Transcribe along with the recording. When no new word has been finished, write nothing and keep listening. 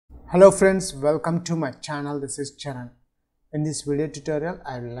Hello friends, welcome to my channel. This is Charan. In this video tutorial,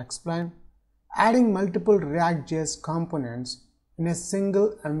 I will explain adding multiple ReactJS components in a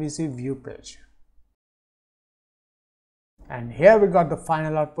single MVC view page. And here we got the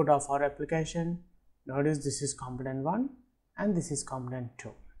final output of our application. Notice this is component 1 and this is component 2.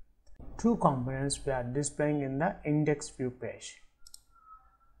 Two components we are displaying in the index view page.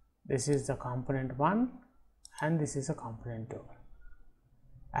 This is the component 1 and this is a component 2.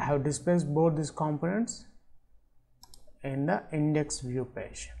 I have displayed both these components in the index view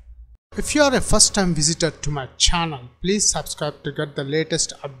page. If you are a first time visitor to my channel, please subscribe to get the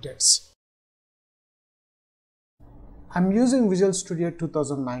latest updates. I'm using Visual Studio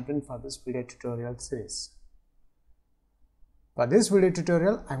 2019 for this video tutorial series. For this video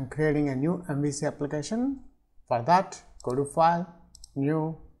tutorial, I'm creating a new MVC application. For that, go to File,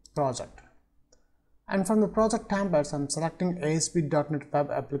 New, Project. And from the project templates, I'm selecting ASP.NET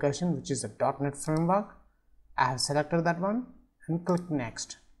Web Application, which is a .NET framework. I have selected that one and click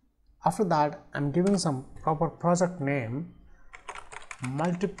Next. After that, I'm giving some proper project name.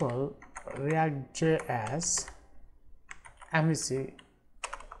 Multiple ReactJS MVC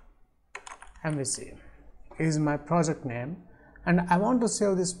is my project name, and I want to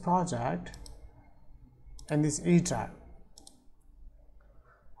save this project in this E drive.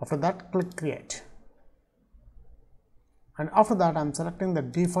 After that, click Create. And after that, I'm selecting the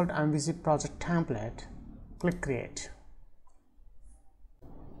default MVC project template, click Create.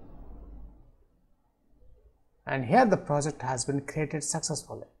 And here the project has been created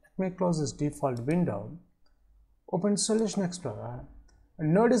successfully. Let me close this default window, open Solution Explorer,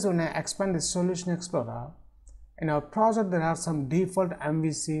 and notice when I expand this Solution Explorer, in our project there are some default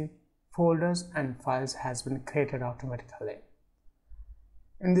MVC folders and files has been created automatically.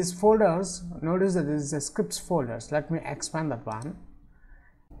 In these folders, notice that this is a scripts folders. Let me expand that one.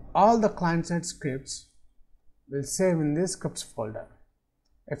 All the client-side scripts will save in this scripts folder.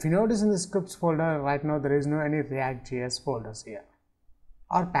 If you notice in the scripts folder, right now there is no any ReactJS folders here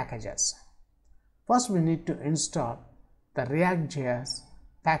or packages. First, we need to install the ReactJS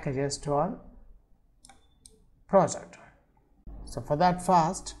packages to our project. So for that,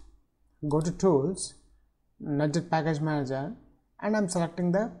 first go to Tools, Nudget Package Manager, and I'm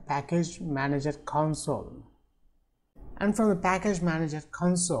selecting the Package Manager console. And from the Package Manager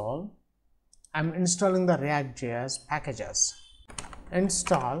console, I'm installing the ReactJS packages.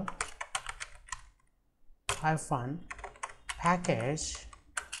 Install -package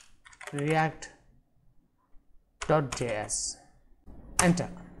react.js. Enter.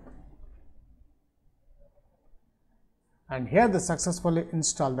 And here they successfully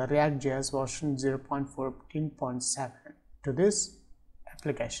installed the ReactJS version 0.14.7 to this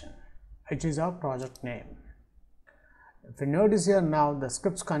application, which is our project name. If you notice here, now the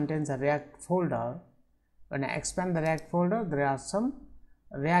scripts contains a React folder. When I expand the React folder, there are some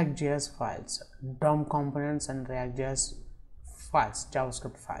ReactJS files, DOM components and ReactJS files,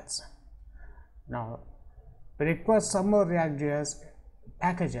 JavaScript files. Now we require some more ReactJS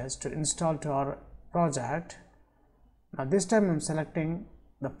packages to install to our project. Now this time I'm selecting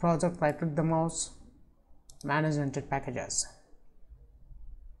the project, right click the mouse, Manage Entered Packages.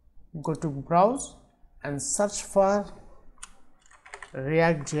 Go to Browse and search for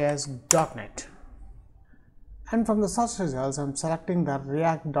ReactJS.NET. And from the search results, I'm selecting the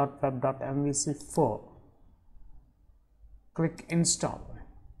react.web.mvc4. Click Install.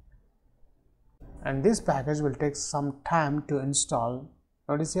 And this package will take some time to install.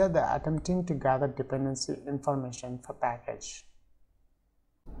 Notice here they're attempting to gather dependency information for package.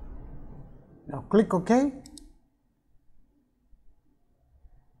 Now click OK.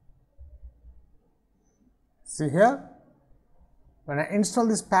 See here, when I install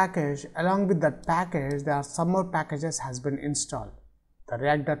this package, along with that package, there are some more packages has been installed, the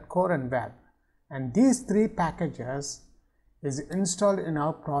React.core and Web. And these three packages is installed in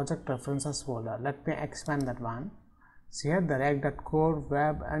our project references folder. Let me expand that one. See here, the React.core,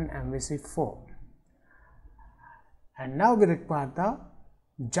 Web and MVC4. And now we require the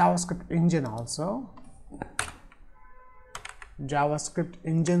JavaScript engine also. JavaScript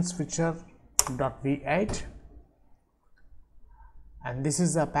engine switcher.v8. And this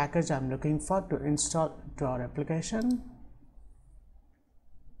is the package I'm looking for to install to our application.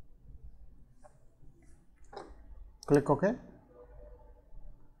 Click OK.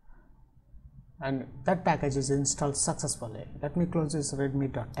 And that package is installed successfully. Let me close this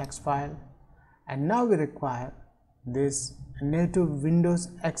readme.txt file. And now we require this native Windows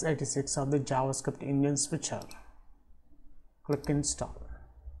x86 of the JavaScript engine switcher. Click Install.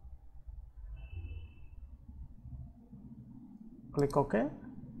 click OK.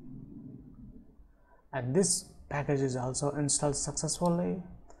 and this package is also installed successfully.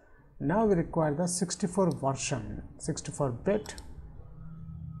 Now we require the 64 version, 64-bit.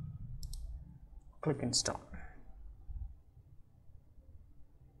 Click install.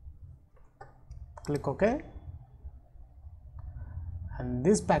 Click OK, and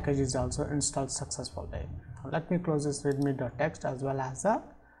this package is also installed successfully. Let me close this readme.txt as well as the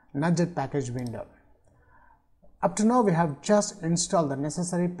nudged package window. Up to now we have just installed the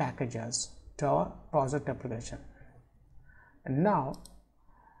necessary packages to our project application, and now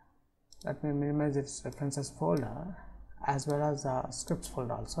let me minimize its references folder as well as the scripts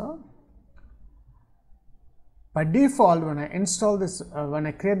folder also. By default, when I install this, when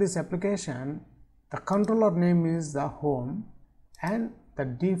I create this application, the controller name is the home and the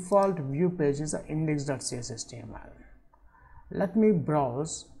default view page is the index.cshtml. Let me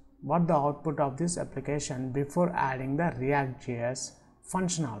browse what the output of this application before adding the ReactJS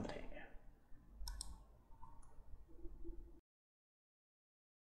functionality.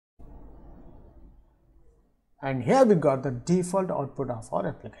 And here we got the default output of our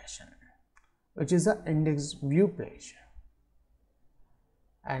application, which is the index view page,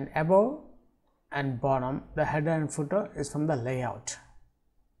 and above and bottom the header and footer is from the layout.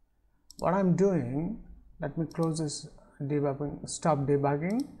 What I'm doing, let me close this debugging, stop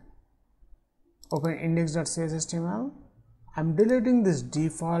debugging, open index.cshtml. I'm deleting this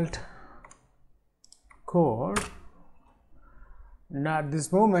default code. Now at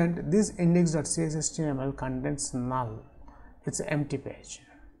this moment this index.cshtml contains null, it's an empty page.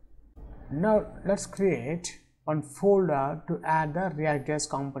 Now let's create one folder to add the ReactJS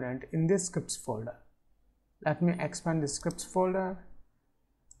component in this scripts folder. Let me expand the scripts folder.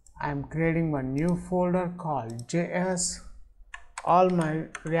 I am creating one new folder called JS. All my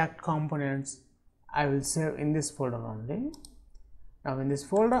React components I will save in this folder only. Now in this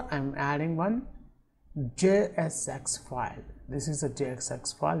folder I am adding one JSX file. This is a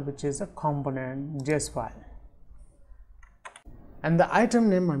JSX file, which is a component JS file, and the item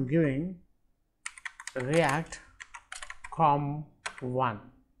name I'm giving React com1.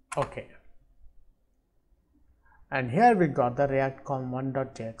 Okay, and here we got the React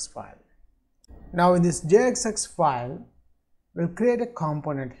com1.jx file. Now in this JSX file we'll create a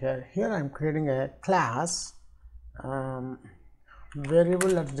component here. Here I'm creating a class variable.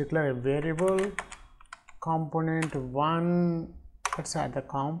 Let's declare a variable component 1. Let's add the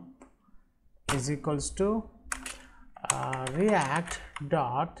comp is equals to react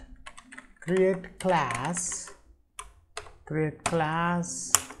dot create class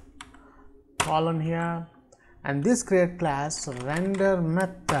colon here, and this create class render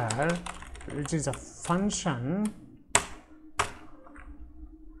method, which is a function.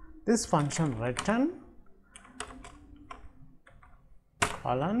 This function return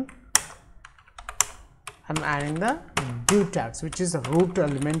colon, I'm adding the div tags, which is the root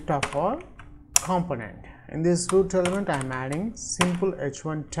element of our component. In this root element I am adding simple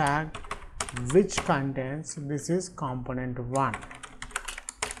h1 tag, which contains, this is component 1,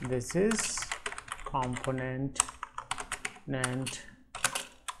 this is component 1,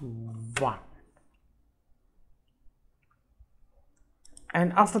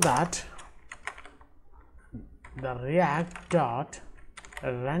 and after that the react dot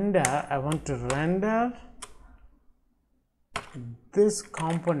render, I want to render this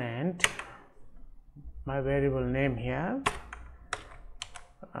component, my variable name here,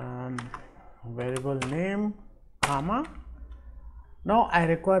 variable name comma. Now I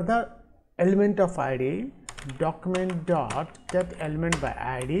require the element of id, document dot get element by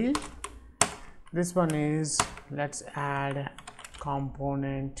id. This one is, let's add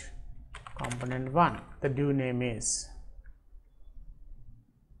component 1, the div name is.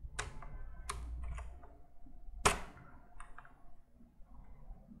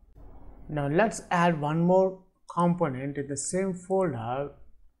 Now let's add one more component in the same folder,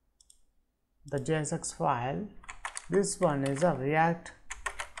 the JSX file. This one is a React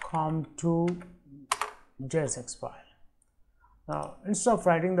com2 JSX file. Now instead of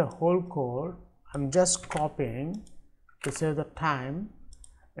writing the whole code, I'm just copying to save the time.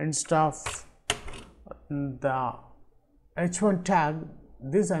 Instead of the h1 tag,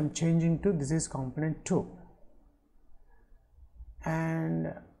 this I'm changing to, this is component 2,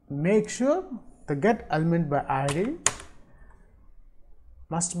 and make sure the get element by id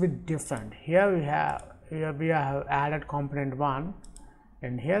must be different. Here we have added component 1,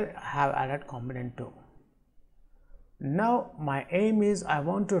 and here I have added component 2. Now my aim is I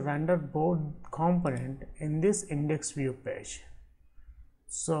want to render both component in this index view page.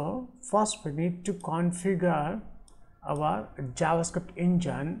 So first we need to configure our JavaScript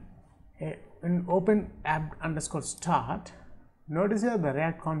engine in open app underscore start, notice here the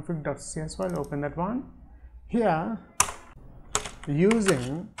react config.cs file, open that one. Here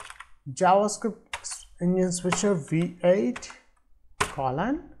using JavaScript engine switcher v8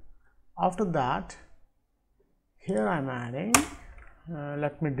 colon, after that here I am adding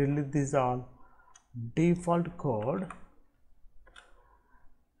let me delete these all default code.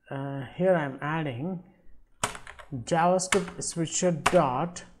 Here I am adding JavaScript switcher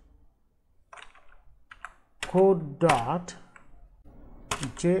dot code dot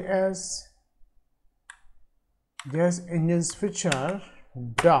JS engine switcher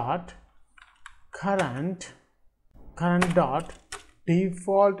dot current dot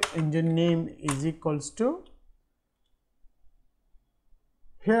default engine name is equals to,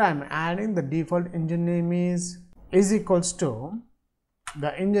 here I am adding the default engine name is equals to,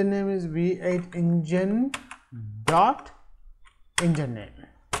 the engine name is v8 engine dot engine name.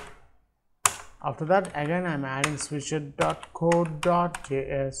 After that again I am adding switcher dot code dot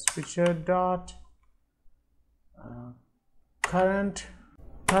JS switcher dot current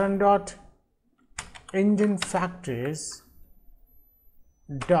dot engine factories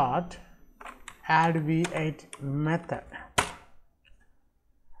dot add v8 method.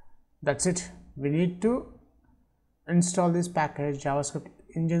 That's it. We need to install this package JavaScript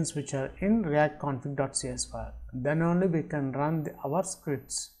engine switcher in react config.cs file, then only we can run our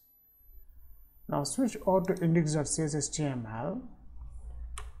scripts. Now switch over to index.cshtml.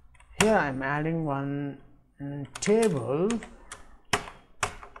 Here I am adding one table,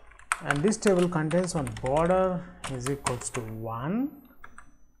 and this table contains one border is equals to 1,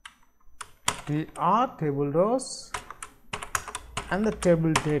 tr table rows and the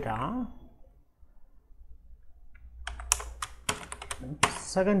table data,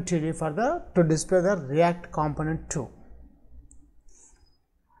 second td for to display the react component 2.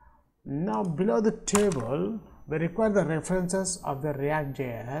 Now below the table we require the references of the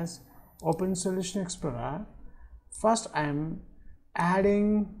ReactJS Open Solution Explorer. First I am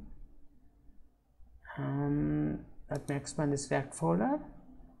adding let me expand this React folder,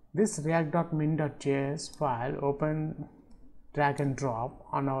 this react.min.js file, open, drag and drop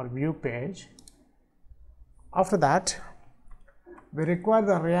on our view page. After that we require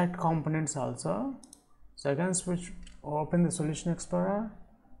the React components also, so again switch, open the Solution Explorer,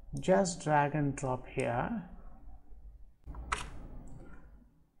 just drag and drop here,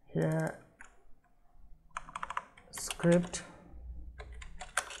 script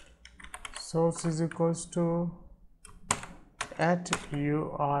source is equals to at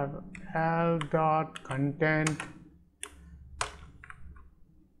url dot content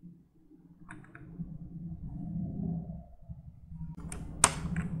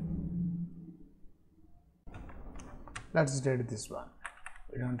let's delete this one,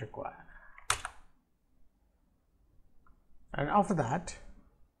 we don't require. And after that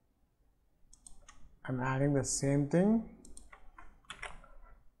I'm adding the same thing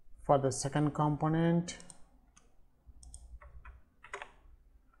for the second component.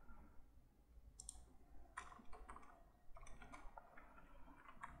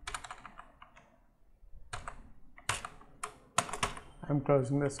 I'm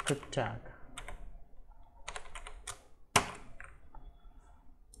closing the script tag.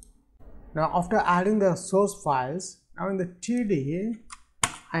 Now after adding the source files, now in the td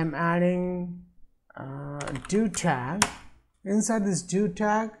I am adding div tag. Inside this div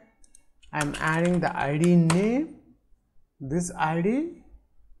tag I am adding the id name, this id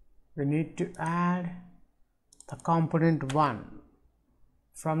we need to add the component 1.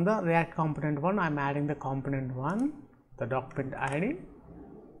 From the React component 1 I am adding the component 1, the document id,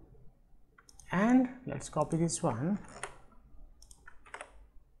 and let's copy this one,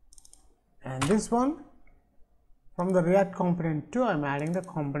 and this one from the React component 2 I am adding the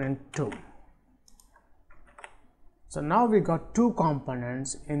component 2. So now we got two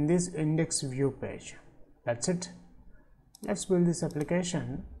components in this index view page. That's it. Let's build this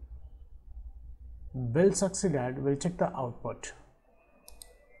application. Build succeeded, we'll check the output.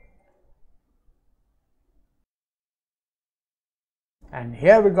 And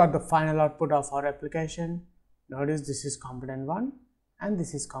here we got the final output of our application. Notice this is component 1 and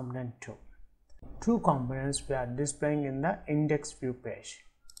this is component 2. Two components we are displaying in the index view page.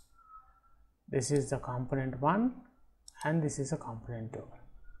 This is the component 1 and this is a component 2.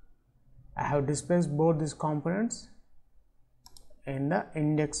 I have displayed both these components in the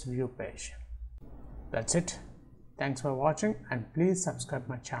index view page. That's it. Thanks for watching and please subscribe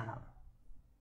my channel.